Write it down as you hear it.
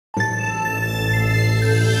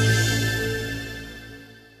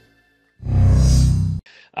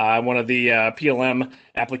I'm one of the PLM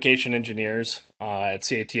application engineers at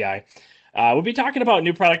CATI. We'll be talking about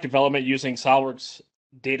new product development using SOLIDWORKS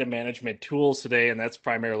data management tools today, and that's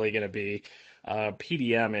primarily going to be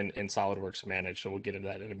PDM and SOLIDWORKS Manage. So we'll get into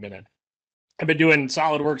that in a minute. I've been doing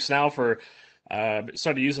SolidWorks now for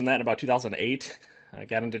started using that in about 2008. I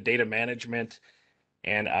got into data management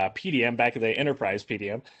and PDM back in the enterprise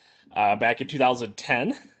PDM back in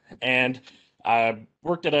 2010, and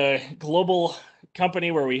worked at a global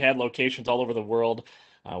company where we had locations all over the world,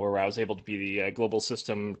 where I was able to be the global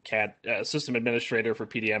system CAD system administrator for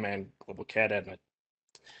PDM and global CAD admin.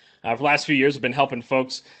 For the last few years, I've been helping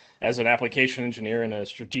folks as an application engineer and a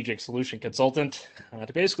strategic solution consultant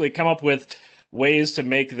to basically come up with ways to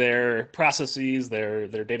make their processes, their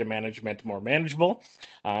data management more manageable.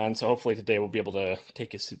 And so hopefully today we'll be able to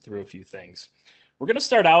take us through a few things. We're going to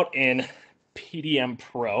start out in PDM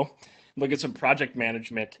Pro, look at some project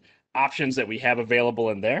management options that we have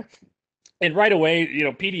available in there. And right away,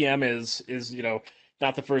 PDM is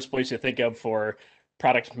not the first place you think of for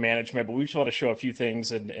product management, but we just want to show a few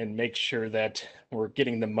things and make sure that we're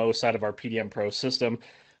getting the most out of our PDM Pro system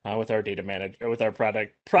with our with our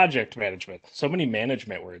project management. So many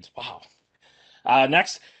management words. Wow.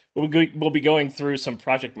 Next, we'll be going through some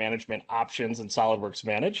project management options in SolidWorks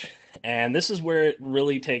Manage, and this is where it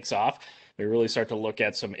really takes off. We really start to look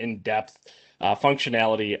at some in-depth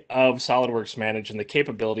functionality of SolidWorks Manage and the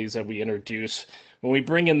capabilities that we introduce when we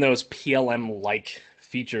bring in those PLM-like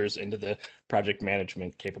features into the project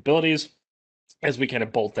management capabilities as we kind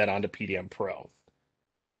of bolt that onto PDM Pro.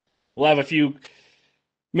 We'll have a few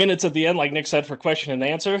minutes at the end, like Nick said, for question and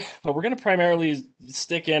answer, but we're going to primarily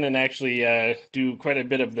stick in and actually do quite a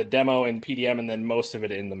bit of the demo in PDM and then most of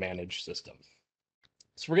it in the Manage system.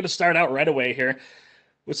 So we're going to start out right away here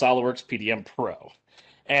with SolidWorks PDM Pro.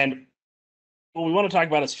 And what we want to talk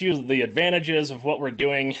about is a few of the advantages of what we're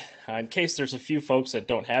doing. In case there's a few folks that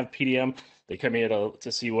don't have PDM, they come here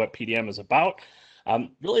to see what PDM is about.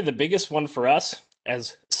 Really the biggest one for us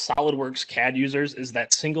as SolidWorks CAD users is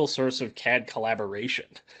that single source of CAD collaboration.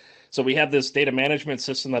 So we have this data management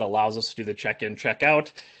system that allows us to do the check-in,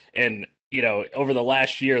 check-out. And, over the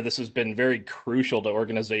last year, this has been very crucial to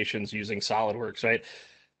organizations using SolidWorks, right?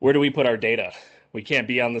 Where do we put our data? We can't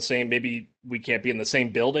be maybe we can't be in the same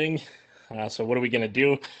building. So what are we going to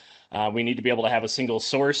do? We need to be able to have a single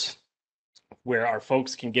source where our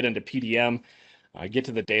folks can get into PDM, get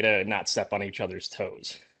to the data and not step on each other's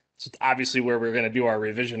toes. So obviously where we're going to do our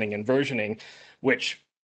revisioning and versioning, which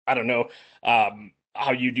I don't know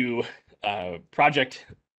how you do project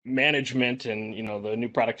management and the new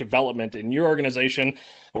product development in your organization.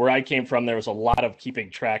 Where I came from, there was a lot of keeping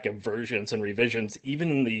track of versions and revisions,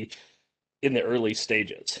 even in the early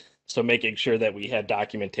stages. So making sure that we had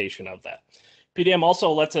documentation of that. PDM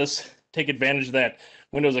also lets us take advantage of that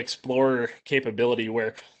Windows Explorer capability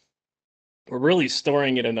where we're really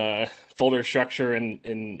storing it in a folder structure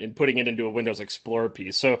and putting it into a Windows Explorer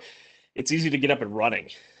piece. So it's easy to get up and running,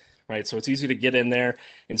 right? So it's easy to get in there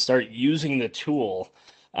and start using the tool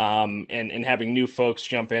and having new folks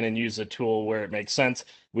jump in and use the tool where it makes sense.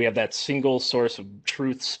 We have that single source of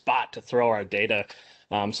truth spot to throw our data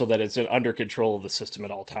so that it's under control of the system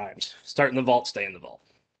at all times. Start in the vault, stay in the vault.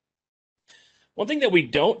 One thing that we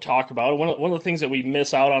don't talk about, one of the things that we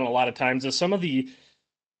miss out on a lot of times is some of the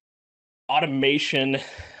automation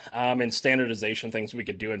and standardization things we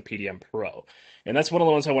could do in PDM Pro. And that's one of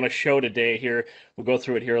the ones I want to show today here. We'll go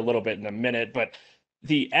through it here a little bit in a minute, but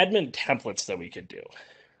the admin templates that we could do,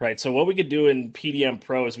 right? So what we could do in PDM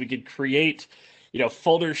Pro is we could create,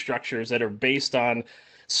 folder structures that are based on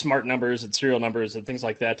smart numbers and serial numbers and things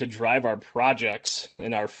like that to drive our projects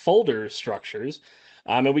and our folder structures.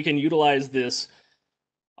 And we can utilize this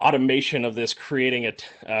automation of this, creating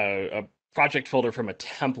a project folder from a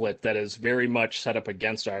template that is very much set up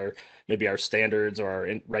against maybe our standards or our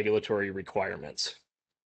regulatory requirements.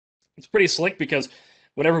 It's pretty slick because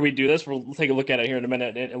whenever we do this, we'll take a look at it here in a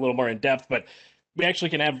minute, a little more in depth, but we actually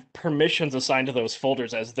can have permissions assigned to those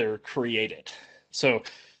folders as they're created. So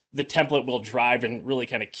the template will drive and really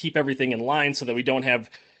kind of keep everything in line so that we don't have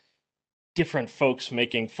different folks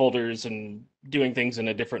making folders and doing things in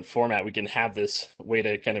a different format. We can have this way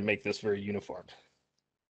to kind of make this very uniform.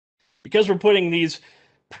 Because we're putting these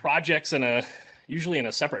projects usually in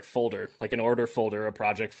a separate folder, like an order folder, a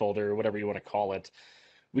project folder, whatever you want to call it,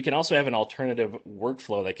 we can also have an alternative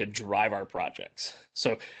workflow that could drive our projects.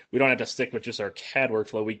 So we don't have to stick with just our CAD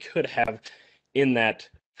workflow. We could have in that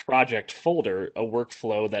project folder a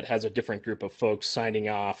workflow that has a different group of folks signing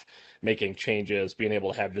off, making changes, being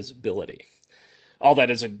able to have visibility. All that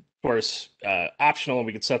is, of course, optional, and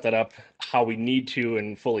we can set that up how we need to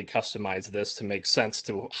and fully customize this to make sense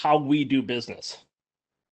to how we do business.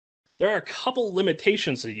 There are a couple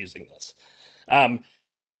limitations to using this. Um,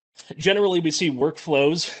 Generally, we see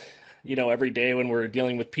workflows, every day when we're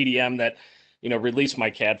dealing with PDM that, release my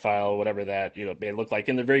CAD file, whatever that, may look like,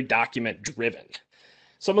 and they're very document driven.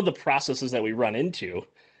 Some of the processes that we run into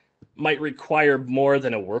might require more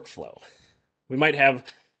than a workflow. We might have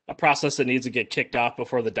a process that needs to get kicked off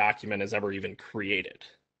before the document is ever even created.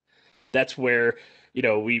 That's where,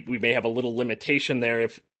 we may have a little limitation there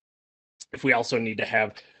if we also need to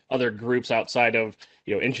have other groups outside of,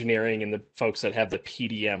 engineering and the folks that have the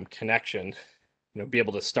PDM connection, be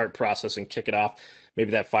able to start process and kick it off.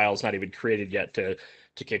 Maybe that file is not even created yet to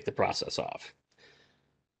kick the process off.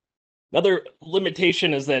 Another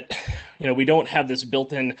limitation is that, we don't have this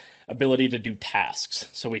built-in ability to do tasks.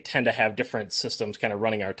 So we tend to have different systems kind of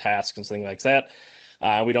running our tasks and things like that.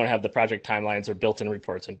 We don't have the project timelines or built-in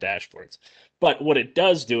reports and dashboards. But what it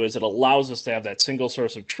does do is it allows us to have that single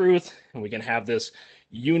source of truth, and we can have this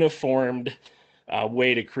uniformed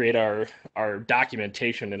way to create our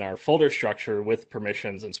documentation and our folder structure with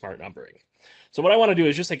permissions and smart numbering. So what I want to do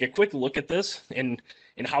is just take a quick look at this and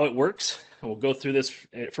how it works. And we'll go through this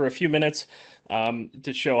for a few minutes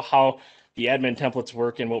to show how the admin templates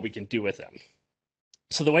work and what we can do with them.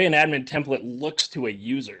 So the way an admin template looks to a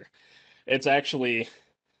user, it's actually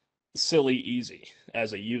silly easy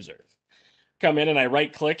as a user. Come in and I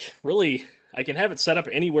right click. Really, I can have it set up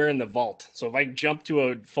anywhere in the vault. So if I jump to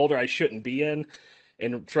a folder I shouldn't be in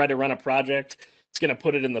and try to run a project, it's going to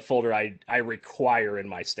put it in the folder I require in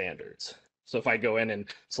my standards. So if I go in and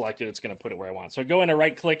select it, it's going to put it where I want. So I go in and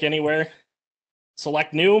right click anywhere,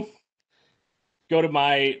 select new, go to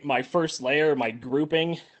my first layer, my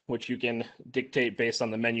grouping, which you can dictate based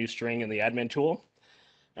on the menu string in the admin tool,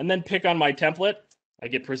 and then pick on my template. I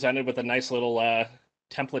get presented with a nice little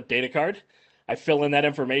template data card. I fill in that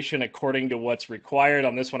information according to what's required.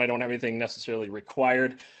 On this one, I don't have anything necessarily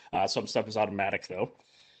required. Some stuff is automatic though.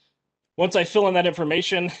 Once I fill in that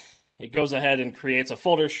information, it goes ahead and creates a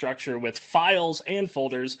folder structure with files and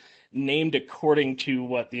folders named according to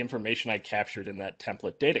what the information I captured in that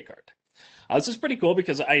template data card. This is pretty cool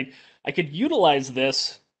because I could utilize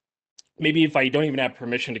this maybe if I don't even have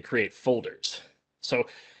permission to create folders. So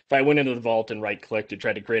if I went into the vault and right click to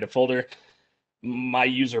try to create a folder, my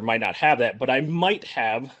user might not have that, but I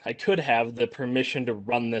could have the permission to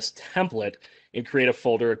run this template and create a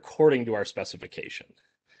folder according to our specification,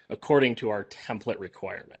 according to our template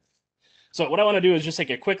requirement. So what I want to do is just take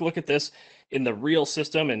a quick look at this in the real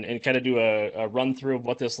system and kind of do a run through of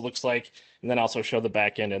what this looks like, and then also show the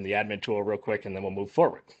back end and the admin tool real quick, and then we'll move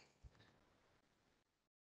forward.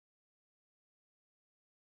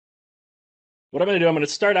 What I'm going to do, I'm going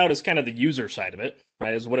to start out as kind of the user side of it,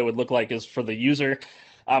 right? Is what it would look like is for the user.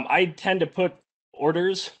 I tend to put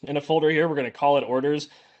orders in a folder here. We're going to call it orders.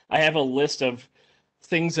 I have a list of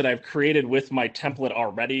things that I've created with my template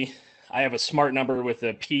already. I have a smart number with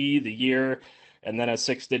a P, the year, and then a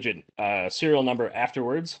 6-digit serial number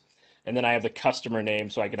afterwards. And then I have the customer name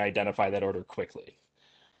so I can identify that order quickly.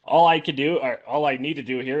 All I need to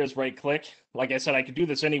do here is right click. Like I said, I could do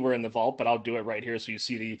this anywhere in the vault, but I'll do it right here so you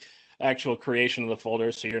see the actual creation of the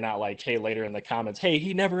folder, so you're not like, hey, later in the comments, hey,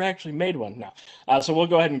 he never actually made one. No. So we'll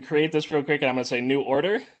go ahead and create this real quick, and I'm going to say new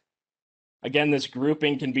order. Again, this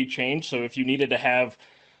grouping can be changed. So if you needed to have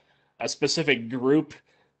a specific group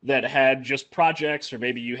that had just projects, or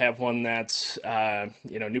maybe you have one that's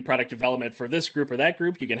new product development for this group or that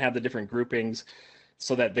group, you can have the different groupings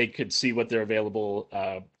so that they could see what their available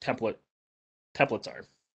templates are.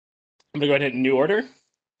 I'm going to go ahead and hit new order.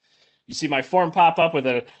 You see my form pop up with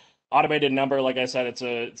an automated number. Like I said, it's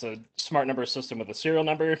a smart number system with a serial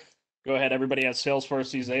number. Go ahead, everybody has Salesforce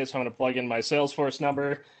these days, so I'm going to plug in my Salesforce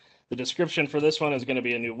number. The description for this one is going to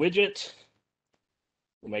be a new widget.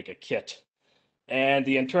 We'll make a kit. And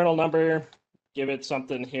the internal number, give it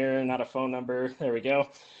something here, not a phone number. There we go.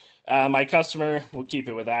 My customer, we'll keep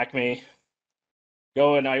it with Acme.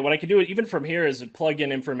 What I could do even from here is plug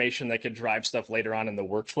in information that could drive stuff later on in the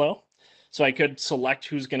workflow. So I could select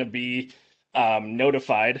who's going to be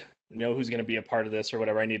notified, who's going to be a part of this or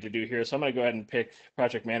whatever I need to do here. So I'm going to go ahead and pick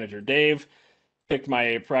project manager Dave, pick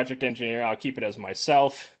my project engineer. I'll keep it as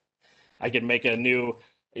myself. I can make a new,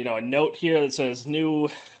 a note here that says new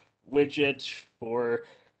widget for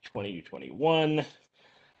 2021.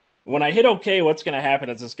 When I hit OK, what's going to happen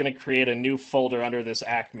is it's going to create a new folder under this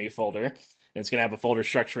Acme folder. And it's going to have a folder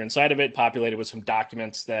structure inside of it, populated with some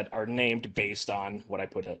documents that are named based on what I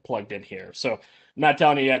plugged in here. So I'm not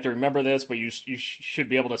telling you you have to remember this, but you should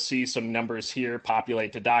be able to see some numbers here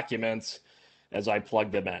populate to documents. as I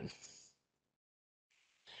plug them in.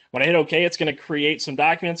 When I hit OK, it's going to create some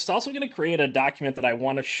documents. It's also going to create a document that I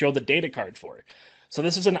want to show the data card for. So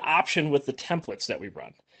this is an option with the templates that we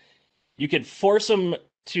run. You could force them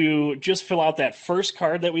to just fill out that first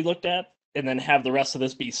card that we looked at and then have the rest of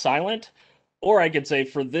this be silent. Or I could say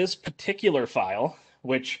for this particular file,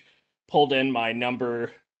 which pulled in my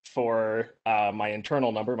number for my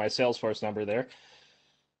internal number, my Salesforce number there,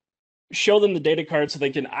 show them the data card so they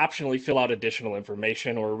can optionally fill out additional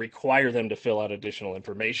information or require them to fill out additional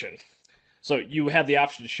information. So you have the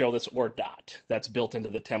option to show this or not. That's built into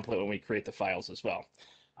the template when we create the files as well.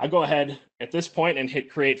 I'll go ahead at this point and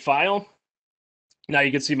hit create file. Now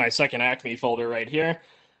you can see my second Acme folder right here.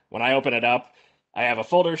 When I open it up, I have a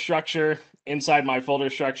folder structure. Inside my folder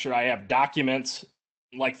structure, I have documents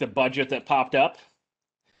like the budget that popped up.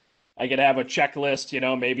 I could have a checklist,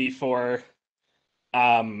 maybe for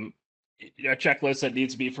a checklist that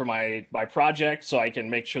needs to be for my project, so I can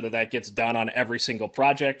make sure that that gets done on every single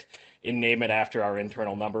project and name it after our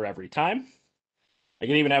internal number every time. I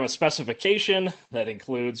can even have a specification that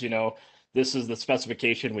includes, this is the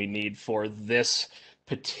specification we need for this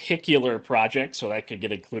particular project, so that could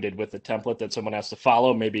get included with the template that someone has to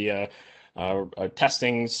follow, maybe a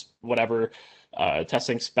testing, whatever,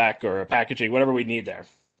 testing spec or a packaging, whatever we need there.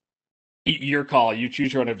 Your call. You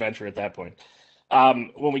choose your own adventure at that point.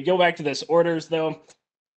 When we go back to this orders, though,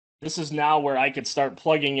 this is now where I could start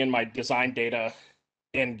plugging in my design data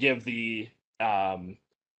and give the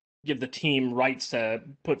team rights to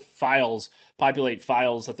populate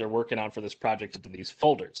files that they're working on for this project into these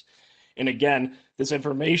folders. And again, this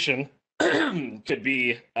information could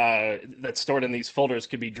be that's stored in these folders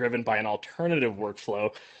could be driven by an alternative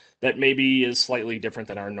workflow that maybe is slightly different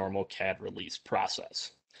than our normal CAD release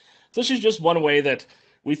process. So this is just one way that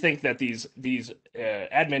we think that these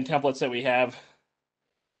admin templates that we have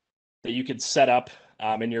that you could set up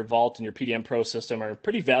in your Vault and your PDM Pro system are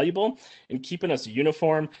pretty valuable in keeping us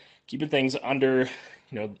uniform, keeping things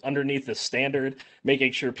underneath the standard,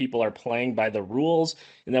 making sure people are playing by the rules,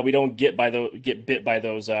 and that we don't get bit by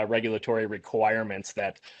those regulatory requirements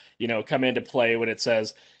that come into play when it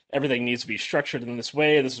says everything needs to be structured in this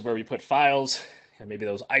way. This is where we put files, and maybe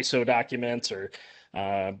those ISO documents or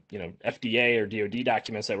FDA or DoD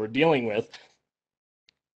documents that we're dealing with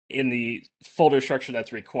in the folder structure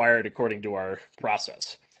that's required according to our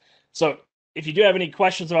process. So if you do have any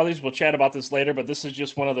questions about these, we'll chat about this later, but this is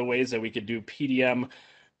just one of the ways that we could do PDM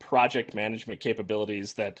project management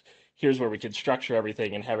capabilities, that here's where we can structure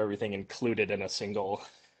everything and have everything included in a single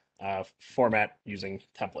format using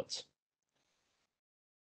templates.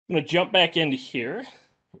 I'm going to jump back into here,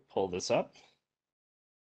 pull this up,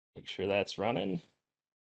 make sure that's running.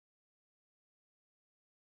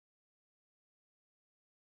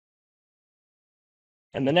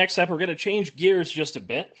 And the next step, we're going to change gears just a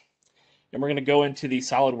bit, and we're going to go into the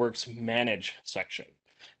SOLIDWORKS Manage section.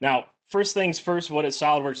 Now, first things first, what is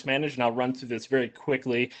SOLIDWORKS Manage? And I'll run through this very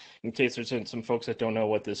quickly in case there's some folks that don't know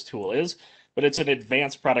what this tool is, but it's an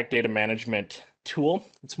advanced product data management tool.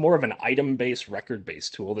 It's more of an item-based,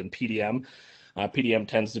 record-based tool than PDM. PDM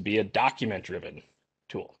tends to be a document-driven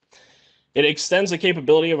tool. It extends the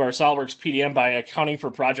capability of our SOLIDWORKS PDM by accounting for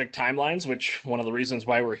project timelines, which one of the reasons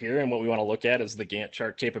why we're here and what we want to look at is the Gantt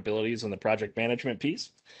chart capabilities and the project management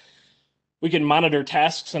piece. We can monitor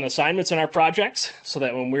tasks and assignments in our projects so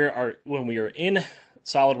that when we are in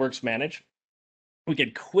SOLIDWORKS Manage, we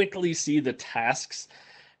can quickly see the tasks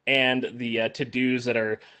and the to-dos that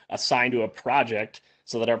are assigned to a project,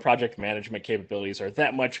 so that our project management capabilities are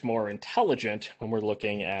that much more intelligent when we're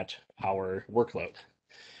looking at our workload.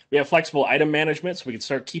 We have flexible item management, so we can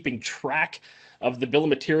start keeping track of the bill of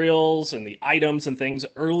materials and the items and things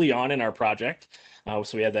early on in our project.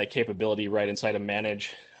 So we have that capability right inside of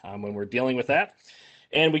Manage when we're dealing with that.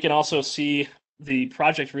 And we can also see the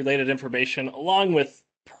project-related information along with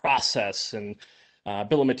process and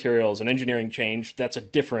bill of materials and engineering change. That's a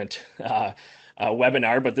different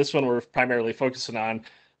webinar, but this one we're primarily focusing on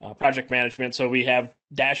project management. So we have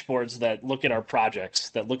dashboards that look at our projects,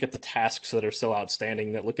 that look at the tasks that are still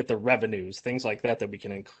outstanding, that look at the revenues, things like that we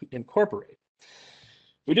can incorporate.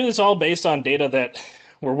 We do this all based on data that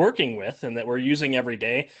we're working with and that we're using every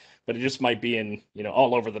day, but it just might be in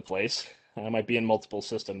all over the place. It might be in multiple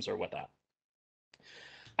systems or whatnot.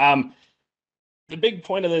 The big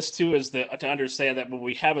point of this too is to understand that when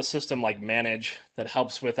we have a system like Manage that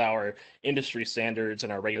helps with our industry standards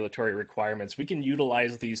and our regulatory requirements, we can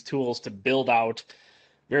utilize these tools to build out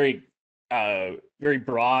very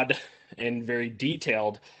broad and very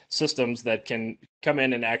detailed systems that can come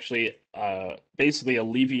in and actually basically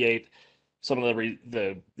alleviate some of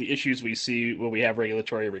the issues we see when we have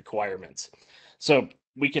regulatory requirements. So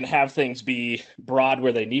we can have things be broad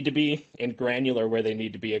where they need to be and granular where they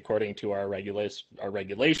need to be according to our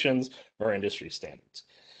regulations or industry standards.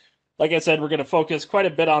 Like I said, we're going to focus quite a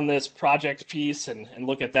bit on this project piece and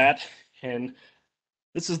look at that. And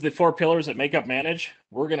this is the 4 pillars that make up Manage.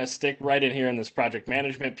 We're going to stick right in here in this project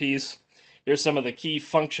management piece. Here's some of the key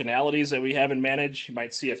functionalities that we have in Manage. You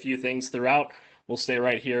might see a few things throughout. We'll stay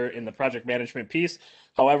right here in the project management piece.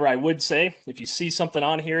 However, I would say if you see something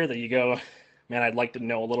on here that you go, man, I'd like to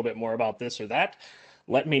know a little bit more about this or that,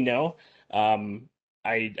 let me know.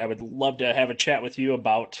 I would love to have a chat with you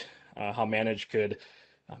about how Manage could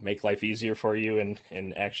make life easier for you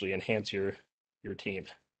and actually enhance your team.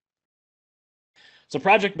 So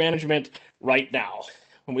project management right now.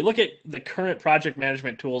 When we look at the current project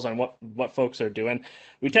management tools on what folks are doing,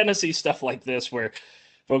 we tend to see stuff like this where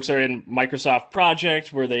folks are in Microsoft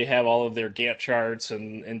Project where they have all of their Gantt charts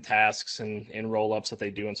and tasks and roll-ups that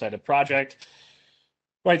they do inside a project.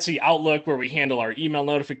 Might see Outlook where we handle our email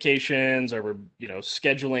notifications, or we're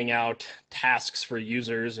scheduling out tasks for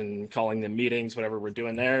users and calling them meetings, whatever we're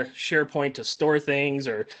doing there. SharePoint to store things,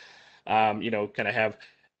 or kind of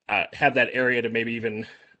have that area to maybe even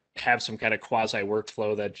have some kind of quasi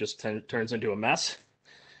workflow that just turns into a mess.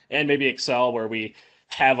 And maybe Excel where we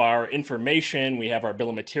have our information, we have our bill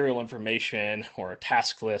of material information or a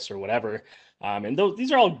task list or whatever. And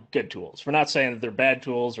these are all good tools. We're not saying that they're bad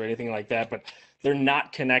tools or anything like that, but they're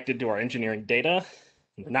not connected to our engineering data.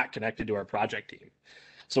 They're not connected to our project team.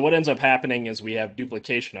 So what ends up happening is we have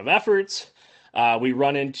duplication of efforts. We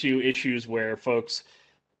run into issues where folks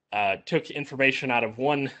took information out of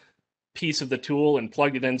one piece of the tool and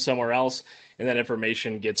plugged it in somewhere else, and that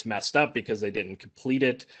information gets messed up because they didn't complete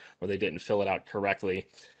it or they didn't fill it out correctly.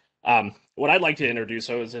 What I'd like to introduce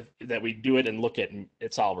is that we do it and look at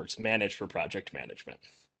SOLIDWORKS Manage for project management.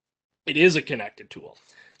 It is a connected tool.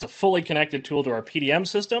 It's a fully connected tool to our PDM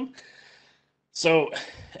system. So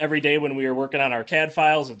every day when we are working on our CAD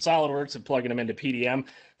files in SOLIDWORKS and plugging them into PDM,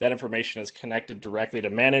 that information is connected directly to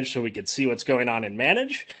Manage so we can see what's going on in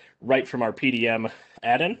Manage right from our PDM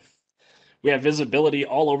add-in. We have visibility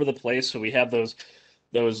all over the place, so we have those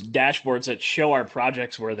dashboards that show our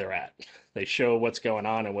projects where they're at. They show what's going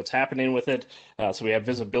on and what's happening with it. So we have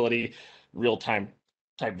visibility, real-time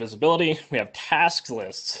type visibility. We have task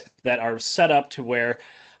lists that are set up to where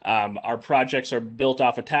our projects are built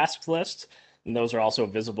off a task list, and those are also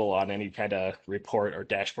visible on any kind of report or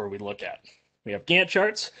dashboard we look at. We have Gantt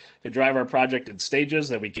charts to drive our project in stages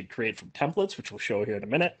that we could create from templates, which we'll show here in a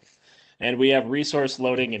minute. And we have resource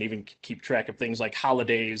loading and even keep track of things like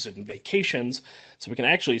holidays and vacations, so we can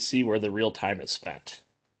actually see where the real time is spent.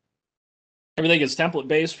 Everything is template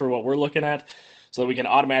based for what we're looking at, so that we can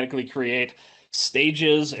automatically create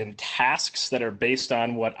stages and tasks that are based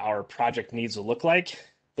on what our project needs to look like.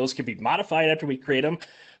 Those can be modified after we create them.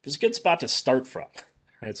 It's a good spot to start from.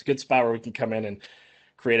 It's a good spot where we can come in and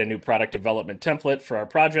create a new product development template for our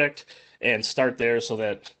project and start there so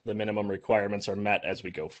that the minimum requirements are met as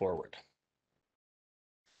we go forward.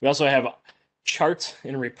 We also have charts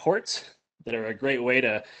and reports that are a great way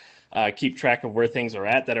to keep track of where things are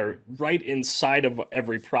at, that are right inside of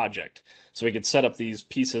every project. So we could set up these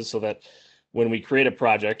pieces so that when we create a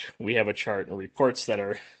project, we have a chart and reports that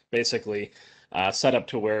are basically set up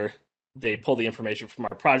to where they pull the information from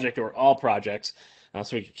our project or all projects,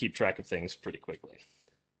 so we can keep track of things pretty quickly.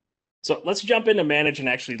 So let's jump into Manage and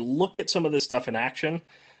actually look at some of this stuff in action.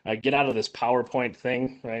 Get out of this PowerPoint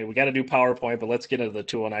thing, right? We got to do PowerPoint, but let's get into the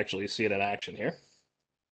tool and actually see it in action here.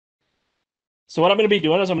 So what I'm going to be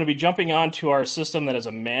doing is I'm going to be jumping onto our system that is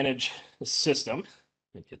a Manage system.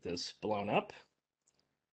 Let me get this blown up.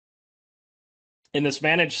 In this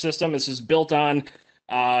Manage system, this is built on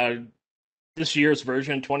this year's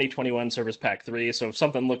version, 2021 Service Pack 3. So if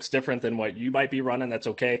something looks different than what you might be running, that's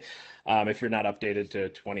okay if you're not updated to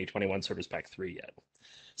 2021 Service Pack 3 yet.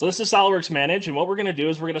 So this is SOLIDWORKS Manage, and what we're going to do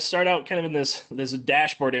is we're going to start out kind of in this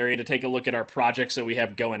dashboard area to take a look at our projects that we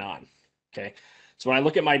have going on. Okay, so when I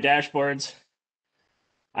look at my dashboards,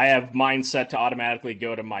 I have mine set to automatically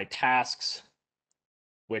go to my tasks,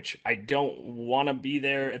 which I don't want to be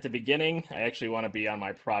there at the beginning. I actually want to be on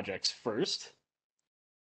my projects first.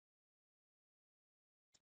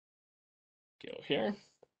 Go here,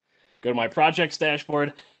 go to my projects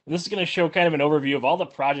dashboard. And this is going to show kind of an overview of all the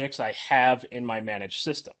projects I have in my Manage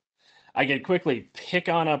system. I can quickly pick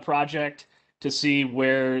on a project to see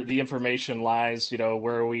where the information lies.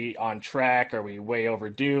 Where are we on track? Are we way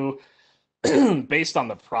overdue? Based on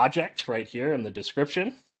the project right here in the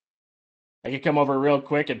description. I can come over real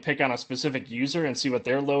quick and pick on a specific user and see what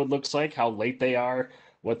their load looks like, how late they are,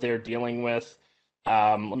 what they're dealing with.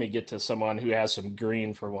 Let me get to someone who has some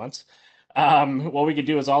green for once. What we could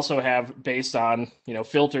do is also have based on,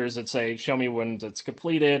 filters that say, show me when it's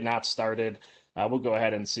completed, not started. We'll go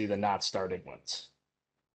ahead and see the not started ones.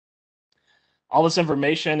 All this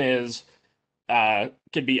information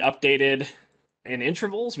could be updated in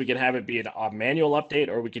intervals. We can have it be a manual update,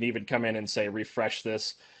 or we can even come in and say, refresh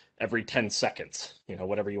this every 10 seconds,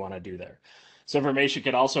 whatever you want to do there. So information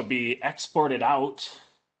could also be exported out.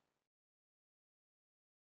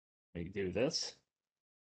 We do this.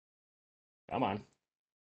 Come on.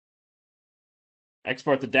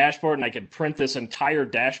 Export the dashboard, and I can print this entire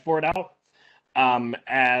dashboard out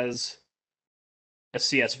as a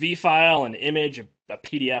CSV file, an image, a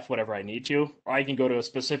PDF, whatever I need to. Or I can go to a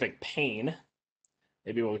specific pane.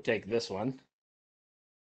 Maybe we'll take this one.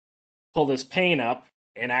 Pull this pane up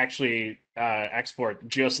and actually export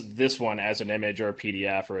just this one as an image or a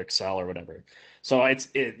PDF or Excel or whatever. So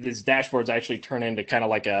these dashboards actually turn into kind of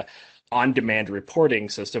like a on-demand reporting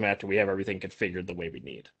system after we have everything configured the way we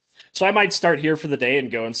need. So I might start here for the day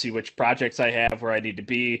and go and see which projects I have, where I need to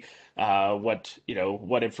be, what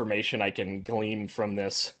information I can glean from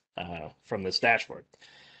this dashboard.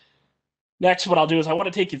 Next, what I'll do is I want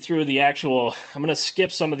to take you through I'm going to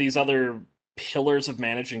skip some of these other pillars of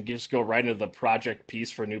management and just go right into the project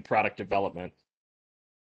piece for new product development.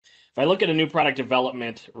 If I look at a new product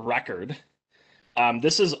development record,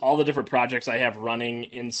 this is all the different projects I have running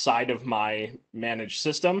inside of my managed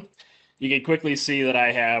system. You can quickly see that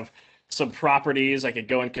I have some properties. I could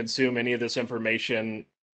go and consume any of this information.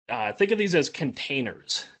 Think of these as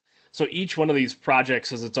containers. So each one of these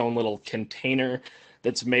projects is its own little container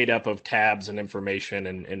that's made up of tabs and information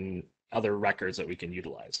and other records that we can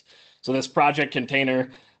utilize. So this project container,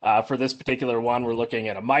 for this particular one, we're looking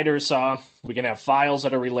at a miter saw. We can have files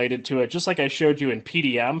that are related to it. Just like I showed you in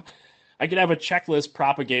PDM, I could have a checklist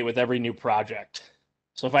propagate with every new project.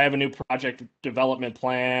 So if I have a new project development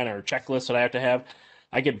plan or checklist that I have to have,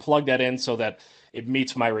 I can plug that in so that it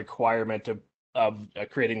meets my requirement of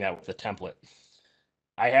creating that with a template.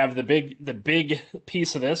 I have the big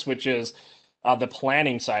piece of this, which is the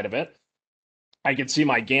planning side of it. I can see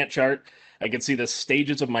my Gantt chart. I can see the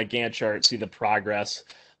stages of my Gantt chart, see the progress,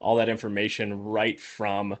 all that information right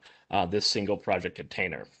from this single project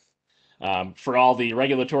container. For all the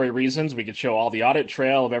regulatory reasons, we could show all the audit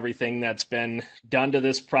trail of everything that's been done to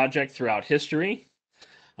this project throughout history.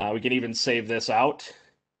 We can even save this out,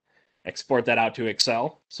 export that out to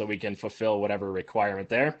Excel so we can fulfill whatever requirement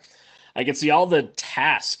there. I can see all the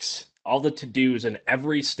tasks, all the to-dos in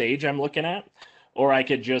every stage I'm looking at, or I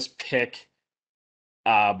could just pick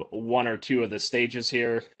one or two of the stages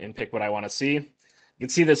here and pick what I want to see. You can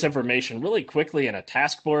see this information really quickly in a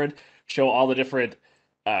task board, show all the different,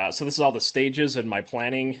 so this is all the stages in my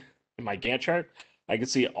planning, in my Gantt chart. I can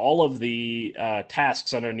see all of the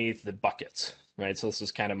tasks underneath the buckets, right? So this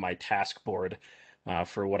is kind of my task board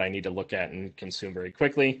for what I need to look at and consume very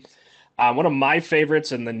quickly. One of my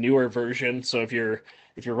favorites in the newer version, so if you're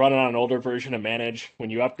running on an older version of Manage,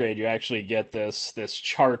 when you upgrade, you actually get this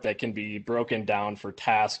chart that can be broken down for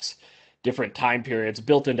tasks, different time periods,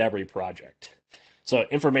 built into every project. So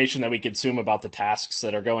information that we consume about the tasks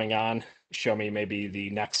that are going on, show me maybe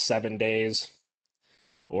the next 7 days,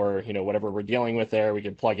 or whatever we're dealing with there. We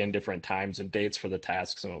can plug in different times and dates for the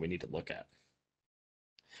tasks and what we need to look at.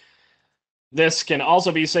 This can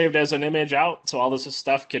also be saved as an image out, so all this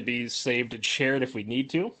stuff could be saved and shared if we need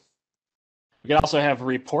to. We can also have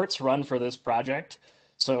reports run for this project.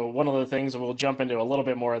 So one of the things, and we'll jump into a little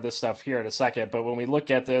bit more of this stuff here in a second, but when we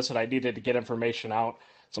look at this and I needed to get information out,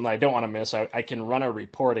 something I don't want to miss, I can run a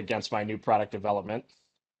report against my new product development.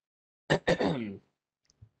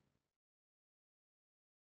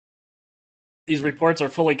 These reports are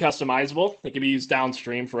fully customizable. They can be used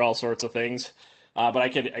downstream for all sorts of things. But I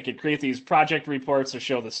could create these project reports to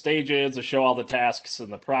show the stages, to show all the tasks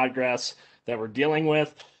and the progress that we're dealing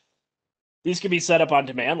with. These can be set up on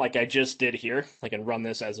demand like I just did here. I can run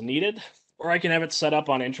this as needed, or I can have it set up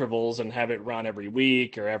on intervals and have it run every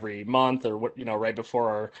week or every month, or right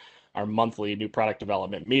before our monthly new product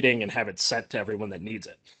development meeting, and have it sent to everyone that needs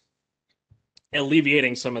it,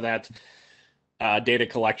 alleviating some of that data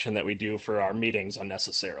collection that we do for our meetings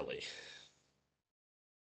unnecessarily.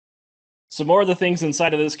 Some more of the things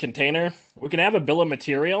inside of this container, we can have a bill of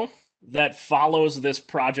material that follows this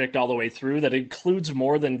project all the way through, that includes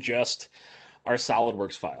more than just our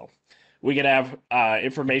SOLIDWORKS file. We could have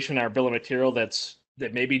information in our bill of material that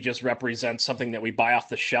maybe just represents something that we buy off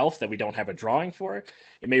the shelf that we don't have a drawing for.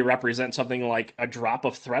 It may represent something like a drop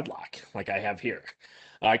of thread lock, like I have here.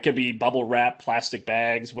 It could be bubble wrap, plastic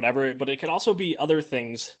bags, whatever, but it could also be other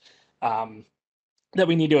things that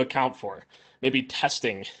we need to account for. Maybe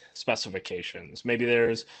testing specifications. Maybe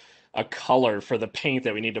there's a color for the paint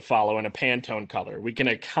that we need to follow in a Pantone color. We can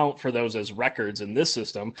account for those as records in this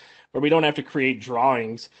system where we don't have to create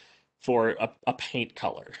drawings for a paint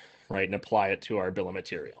color, right, and apply it to our bill of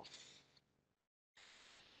material.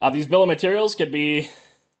 These bill of materials could be,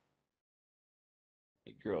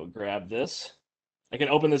 grab this. I can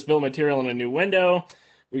open this bill of material in a new window.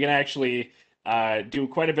 We can actually do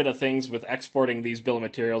quite a bit of things with exporting these bill of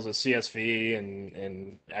materials as CSV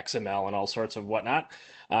and XML and all sorts of whatnot.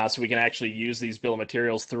 So we can actually use these bill of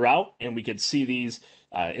materials throughout, and we could see these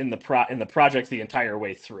in the project the entire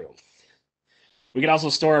way through. We can also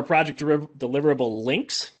store our project deliverable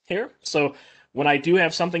links here. So when I do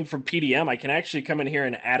have something from PDM, I can actually come in here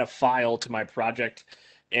and add a file to my project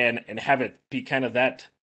and have it be kind of that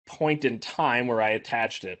point in time where I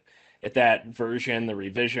attached it at that version, the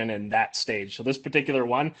revision, and that stage. So this particular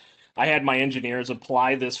one, I had my engineers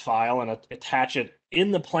apply this file and attach it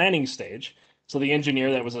in the planning stage. So the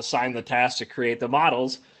engineer that was assigned the task to create the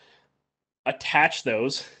models attach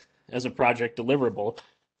those as a project deliverable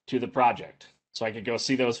to the project. So I could go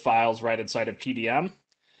see those files right inside of PDM.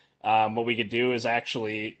 What we could do is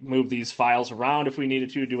actually move these files around if we needed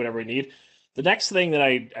to, do whatever we need. The next thing that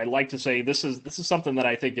I like to say, this is something that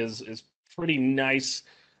I think is pretty nice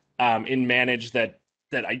in Manage that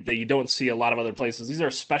you don't see a lot of other places. These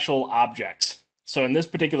are special objects. So in this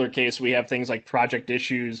particular case, we have things like project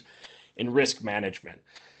issues and risk management.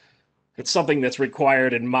 It's something that's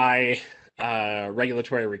required in my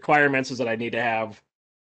regulatory requirements, is that I need to have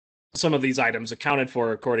some of these items accounted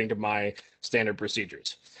for according to my standard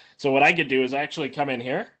procedures. So what I could do is actually come in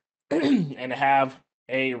here and have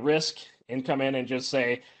a risk and come in and just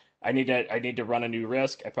say, I need to run a new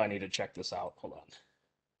risk. I probably need to check this out. Hold on.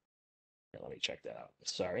 Here, let me check that out.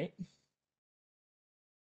 Sorry.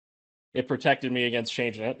 It protected me against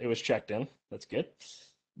changing it. It was checked in. That's good.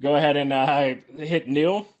 Go ahead and hit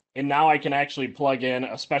new. And now I can actually plug in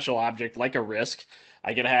a special object like a risk.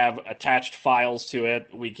 I can have attached files to it.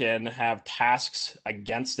 We can have tasks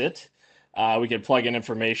against it. We can plug in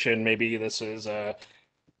information. Maybe this is a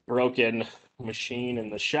broken machine in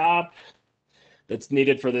the shop that's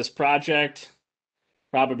needed for this project.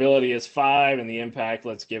 Probability is 5, and the impact,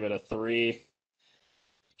 let's give it a 3.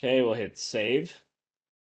 Okay, we'll hit save.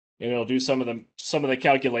 And it'll do some of the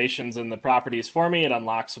calculations and the properties for me. It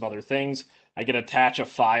unlocks some other things. I can attach a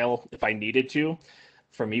file if I needed to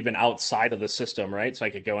from even outside of the system, right? So I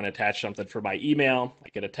could go and attach something for my email. I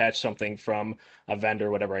could attach something from a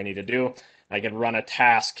vendor, whatever I need to do. I can run a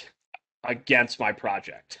task against my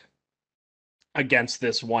project, against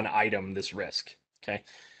this one item, this risk, okay?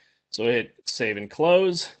 So hit save and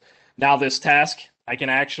close. Now this task, I can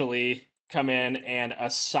actually come in and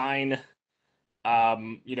assign,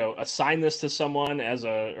 assign this to someone as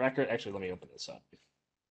a record. Actually, let me open this up.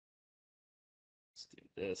 Let's do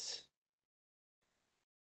this.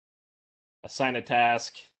 Assign a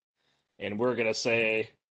task, and we're gonna say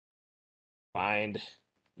find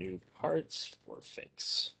new parts for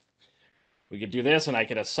fix. We could do this, and I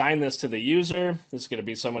could assign this to the user. This is gonna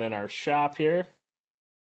be someone in our shop here.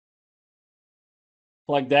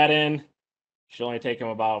 Plug that in. Should only take them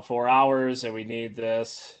about 4 hours, and we need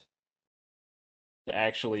this to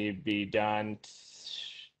actually be done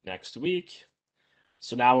next week.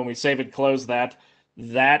 So now when we save and close that,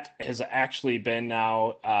 that has actually been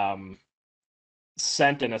now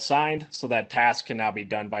sent and assigned, so that task can now be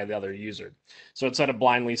done by the other user. So instead of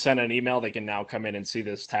blindly sending an email, they can now come in and see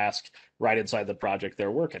this task right inside the project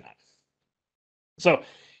they're working on. So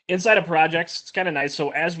inside of projects, it's kind of nice. So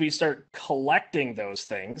as we start collecting those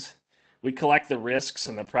things, we collect the risks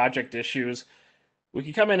and the project issues. We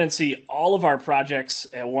can come in and see all of our projects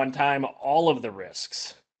at one time, all of the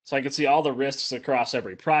risks. So I can see all the risks across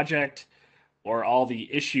every project or all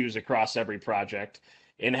the issues across every project,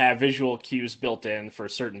 and have visual cues built in for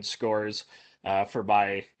certain scores for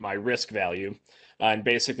my risk value, and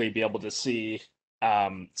basically be able to see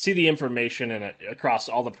the information across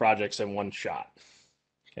all the projects in one shot.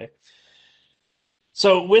 Okay.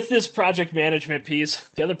 So with this project management piece,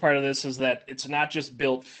 the other part of this is that it's not just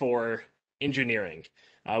built for engineering.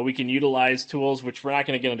 We can utilize tools, which we're not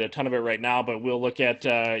going to get into a ton of it right now, but we'll look at,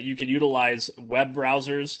 you can utilize web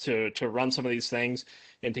browsers to run some of these things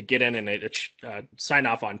and to get in and sign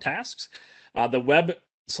off on tasks. The web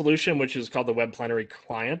solution, which is called the Web Plenary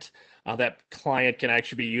Client, that client can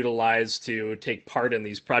actually be utilized to take part in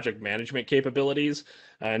these project management capabilities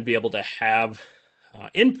and be able to have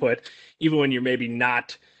input, even when you're maybe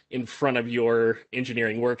not in front of your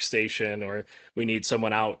engineering workstation, or we need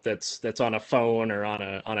someone out that's on a phone or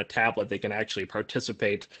on a tablet. They can actually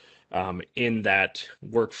participate in that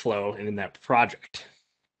workflow and in that project.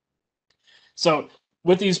 So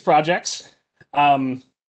with these projects, go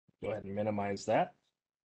ahead and minimize that.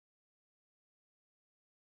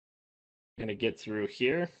 Going to get through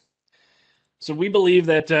here. So we believe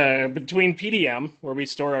that between PDM, where we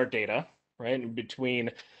store our data, right, and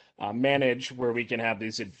between Manage, where we can have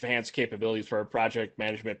these advanced capabilities for our project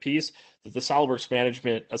management piece, that the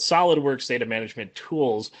SolidWorks data management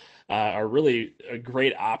tools are really a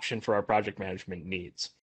great option for our project management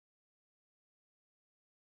needs.